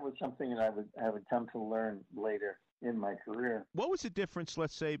 and that was something that I would come to learn later in my career. What was the difference,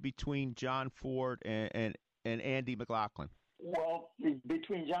 let's say, between John Ford and Andy McLaughlin? Well,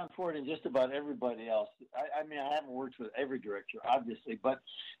 between John Ford and just about everybody else, I mean, I haven't worked with every director, obviously, but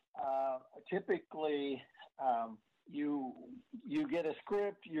typically you get a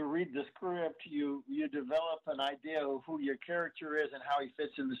script, you read the script, you develop an idea of who your character is and how he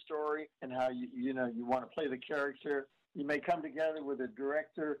fits in the story and how you want to play the character. You may come together with a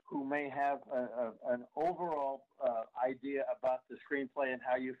director who may have an overall idea about the screenplay and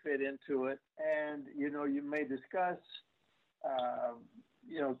how you fit into it. And, you may discuss,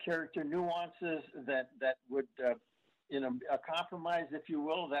 character nuances that would, a compromise, if you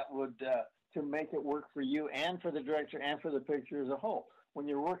will, that would, to make it work for you and for the director and for the picture as a whole. When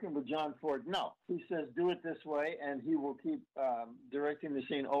you're working with John Ford, no. He says, do it this way, and he will keep directing the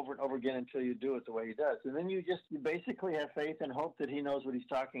scene over and over again until you do it the way he does. And then you basically have faith and hope that he knows what he's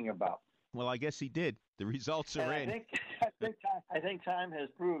talking about. Well, I guess he did. The results are in. I think time has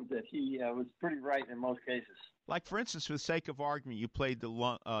proved that he was pretty right in most cases. Like, for instance, for the sake of argument, you played the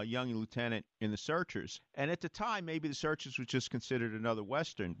young lieutenant in The Searchers. And at the time, maybe The Searchers was just considered another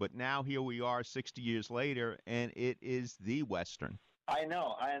Western. But now here we are 60 years later, and it is the Western. I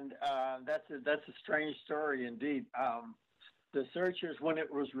know, and that's a strange story indeed. The Searchers, when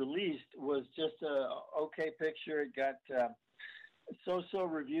it was released, was just a okay picture. It got so-so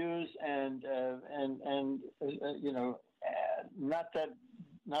reviews, and not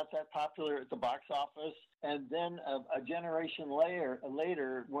that popular at the box office. And then a generation later,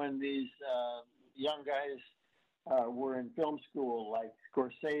 when these young guys were in film school, like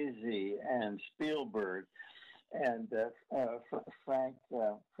Scorsese and Spielberg and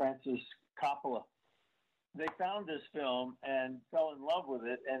Francis Coppola, they found this film and fell in love with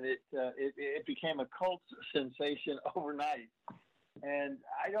it, and it became a cult sensation overnight. And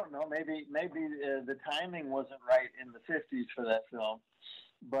I don't know, maybe the timing wasn't right in the 50s for that film,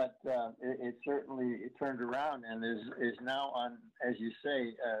 but it certainly turned around and is now on, as you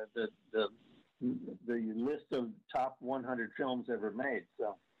say, the list of top 100 films ever made.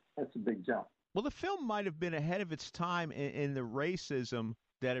 So that's a big jump. Well, the film might have been ahead of its time in the racism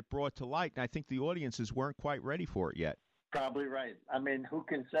that it brought to light, and I think the audiences weren't quite ready for it yet. Probably right. I mean, who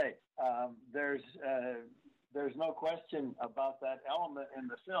can say? There's no question about that element in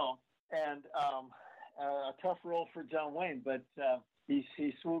the film, and a tough role for John Wayne, but he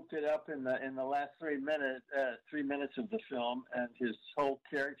swooped it up in the last 3 minutes of the film, and his whole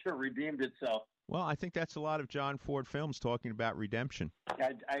character redeemed itself. Well, I think that's a lot of John Ford films talking about redemption.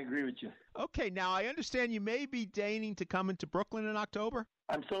 I agree with you. Okay, now I understand you may be deigning to come into Brooklyn in October.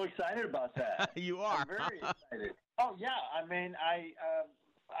 I'm so excited about that. You are. I'm very excited. Oh yeah, I mean,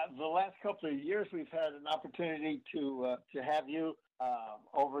 the last couple of years we've had an opportunity to have you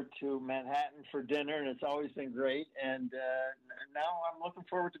over to Manhattan for dinner, and it's always been great. And now I'm looking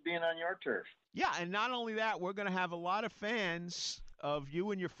forward to being on your turf. Yeah, and not only that, we're going to have a lot of fans of you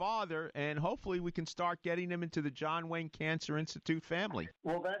and your father, and hopefully we can start getting them into the John Wayne Cancer Institute family.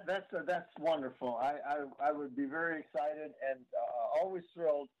 Well, that's wonderful. I would be very excited and always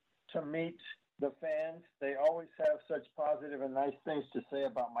thrilled to meet the fans. They always have such positive and nice things to say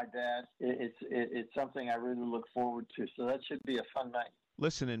about my dad. It's something I really look forward to. So that should be a fun night.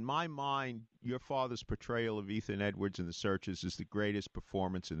 Listen, in my mind, your father's portrayal of Ethan Edwards in The Searchers is the greatest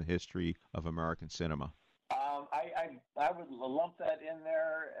performance in the history of American cinema. I would lump that in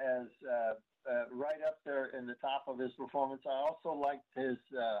there as right up there in the top of his performance. I also liked his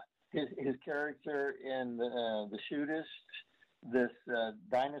character in the Shootist, this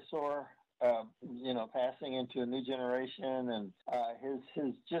dinosaur, passing into a new generation, and his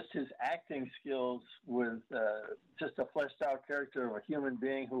acting skills with just a fleshed out character of a human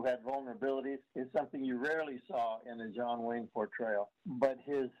being who had vulnerabilities is something you rarely saw in a John Wayne portrayal. But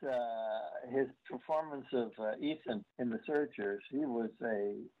his performance of Ethan in The Searchers, he was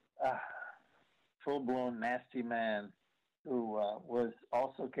a full-blown nasty man who was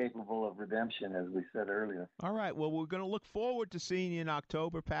also capable of redemption, as we said earlier. All right. Well, we're going to look forward to seeing you in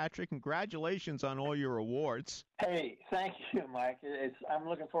October, Patrick. Congratulations on all your awards. Hey, thank you, Mike. I'm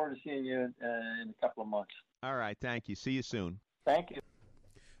looking forward to seeing you in a couple of months. All right. Thank you. See you soon. Thank you.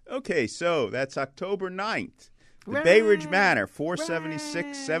 Okay, so that's October 9th. The Bay Ridge Manor,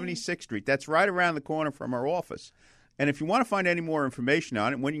 476 76th Street. That's right around the corner from our office. And if you want to find any more information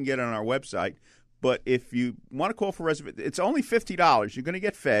on it, when you can get it on our website. But if you want to call for reservation, it's only $50. You're going to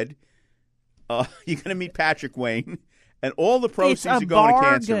get fed. You're going to meet Patrick Wayne. And all the proceeds are going to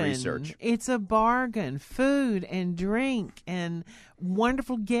cancer research. It's a bargain. Food and drink and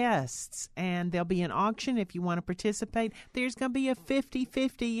wonderful guests. And there'll be an auction if you want to participate. There's going to be a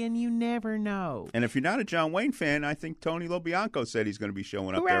 50-50, and you never know. And if you're not a John Wayne fan, I think Tony LoBianco said he's going to be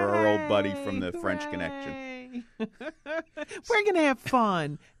showing up there, our old buddy from the French Connection. We're going to have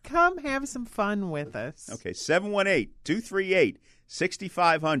fun. Come have some fun with us. Okay,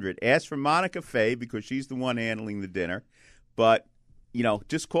 718-238-6500. Ask for Monica Fay because she's the one handling the dinner. But,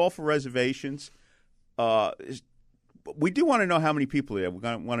 just call for reservations. We do want to know how many people are there. We're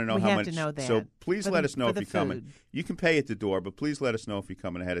going to want to know how much. We have to know that. So please let us know if you're coming. You can pay at the door, but please let us know if you're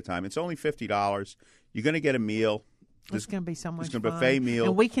coming ahead of time. It's only $50. You're going to get a meal. It's going to be so much fun. It's going to be a buffet meal.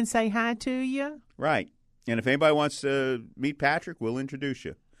 And we can say hi to you. Right. And if anybody wants to meet Patrick, we'll introduce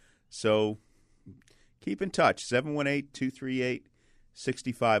you. So keep in touch,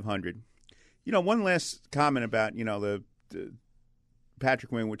 718-238-6500. One last comment about, the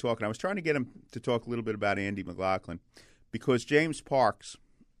Patrick Wayne we're talking. I was trying to get him to talk a little bit about Andy McLaughlin because James Parks,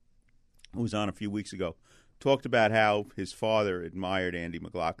 who was on a few weeks ago, talked about how his father admired Andy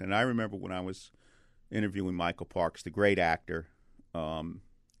McLaughlin. And I remember when I was interviewing Michael Parks, the great actor,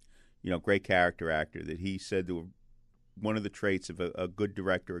 great character actor, that he said that one of the traits of a good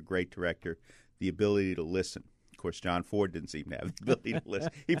director, a great director, the ability to listen. Of course, John Ford didn't seem to have the ability to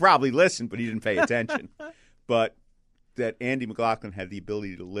listen. He probably listened, but he didn't pay attention. But that Andy McLaughlin had the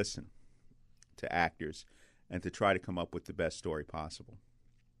ability to listen to actors and to try to come up with the best story possible.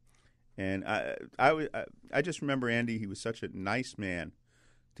 And I just remember Andy, he was such a nice man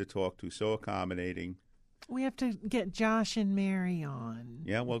to talk to, so accommodating. We have to get Josh and Mary on.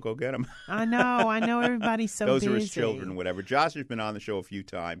 Yeah, well, go get them. I know. Everybody's so Those busy. are his children, whatever. Josh has been on the show a few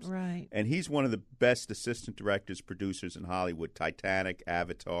times. Right. And he's one of the best assistant directors, producers in Hollywood. Titanic,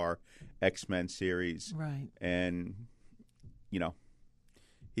 Avatar, X-Men series. Right. And,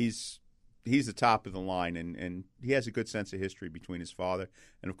 he's the top of the line, and he has a good sense of history between his father.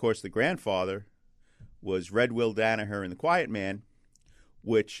 And, of course, the grandfather was Red Will Danaher in The Quiet Man,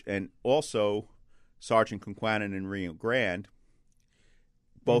 and also Sergeant Conquannon in Rio Grande.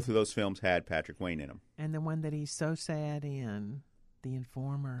 Both of those films had Patrick Wayne in them. And the one that he's so sad in, The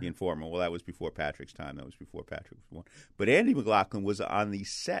Informer. The Informer. Well, that was before Patrick's time. That was before Patrick was born. But Andy McLaughlin was on the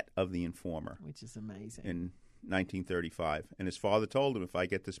set of The Informer. Which is amazing. In 1935. And his father told him, if I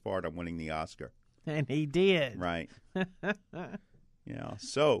get this part, I'm winning the Oscar. And he did. Right.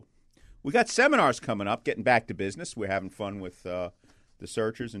 So we got seminars coming up, getting back to business. We're having fun with the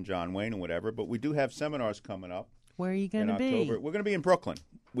Searchers and John Wayne and whatever. But we do have seminars coming up. Where are you going to be? We're going to be in Brooklyn.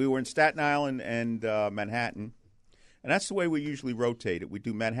 We were in Staten Island and Manhattan. And that's the way we usually rotate it. We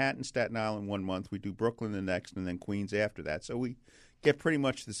do Manhattan, Staten Island 1 month. We do Brooklyn the next, and then Queens after that. So we get pretty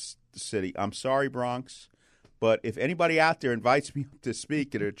much the city. I'm sorry, Bronx. But if anybody out there invites me to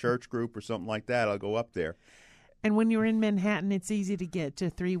speak at a church group or something like that, I'll go up there. And when you're in Manhattan, it's easy to get to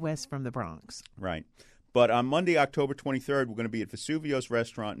 3 West from the Bronx. Right. But on Monday, October 23rd, we're going to be at Vesuvio's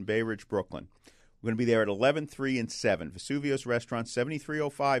Restaurant in Bay Ridge, Brooklyn. We're going to be there at 11, 3, and 7. Vesuvio's Restaurant,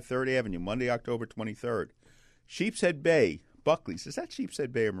 7305 3rd Avenue, Monday, October 23rd. Sheepshead Bay, Buckley's. Is that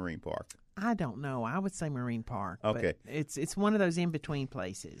Sheepshead Bay or Marine Park? I don't know. I would say Marine Park. Okay. But it's one of those in-between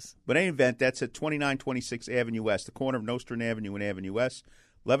places. But in any event, that's at 2926 Avenue West, the corner of Nostrand Avenue and Avenue West,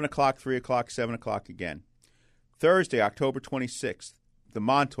 11 o'clock, 3 o'clock, 7 o'clock again. Thursday, October 26th, the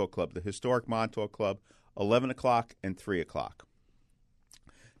Montauk Club, the historic Montauk Club, 11 o'clock and 3 o'clock.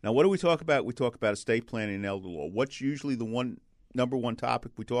 Now, what do we talk about? We talk about estate planning and elder law. What's usually the number one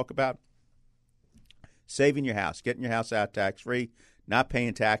topic we talk about? Saving your house, getting your house out tax-free, not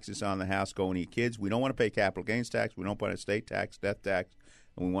paying taxes on the house going to your kids. We don't want to pay capital gains tax. We don't want estate tax, death tax,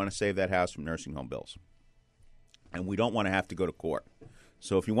 and we want to save that house from nursing home bills. And we don't want to have to go to court.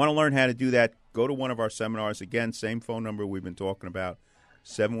 So if you want to learn how to do that, go to one of our seminars. Again, same phone number we've been talking about,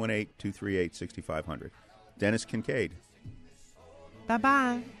 718-238-6500. Dennis Kincaid.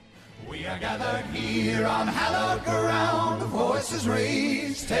 Bye-bye. We are gathered here on hallowed ground, voices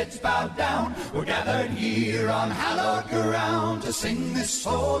raised, heads bowed down. We're gathered here on hallowed ground to sing this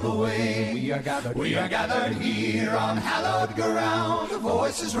soul away. We are gathered here on hallowed ground,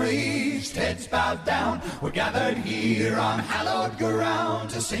 voices raised, heads bowed down. We're gathered here on hallowed ground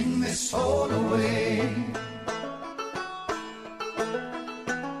to sing this soul away.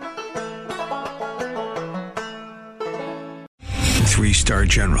 Three-star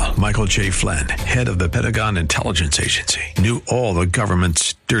General Michael J. Flynn, head of the Pentagon Intelligence Agency, knew all the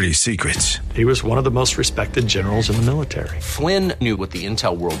government's dirty secrets. He was one of the most respected generals in the military. Flynn knew what the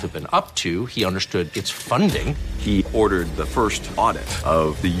intel world had been up to. He understood its funding. He ordered the first audit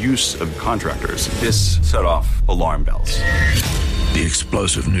of the use of contractors. This set off alarm bells. The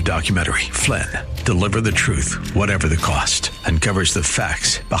explosive new documentary, Flynn, Deliver the Truth, Whatever the Cost, uncovers the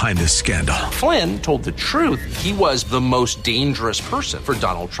facts behind this scandal. Flynn told the truth. He was the most dangerous person for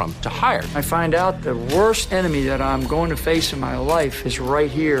Donald Trump to hire. I find out the worst enemy that I'm going to face in my life is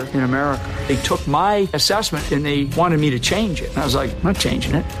right here in America. They took my assessment and they wanted me to change it. And I was like, I'm not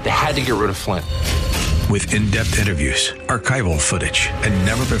changing it. They had to get rid of Flynn. With in-depth interviews, archival footage, and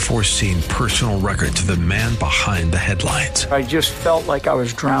never-before-seen personal records of the man behind the headlines. I just felt like I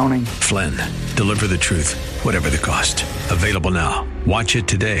was drowning. Flynn, Deliver the Truth, Whatever the Cost. Available now. Watch it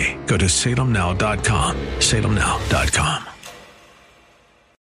today. Go to salemnow.com. salemnow.com.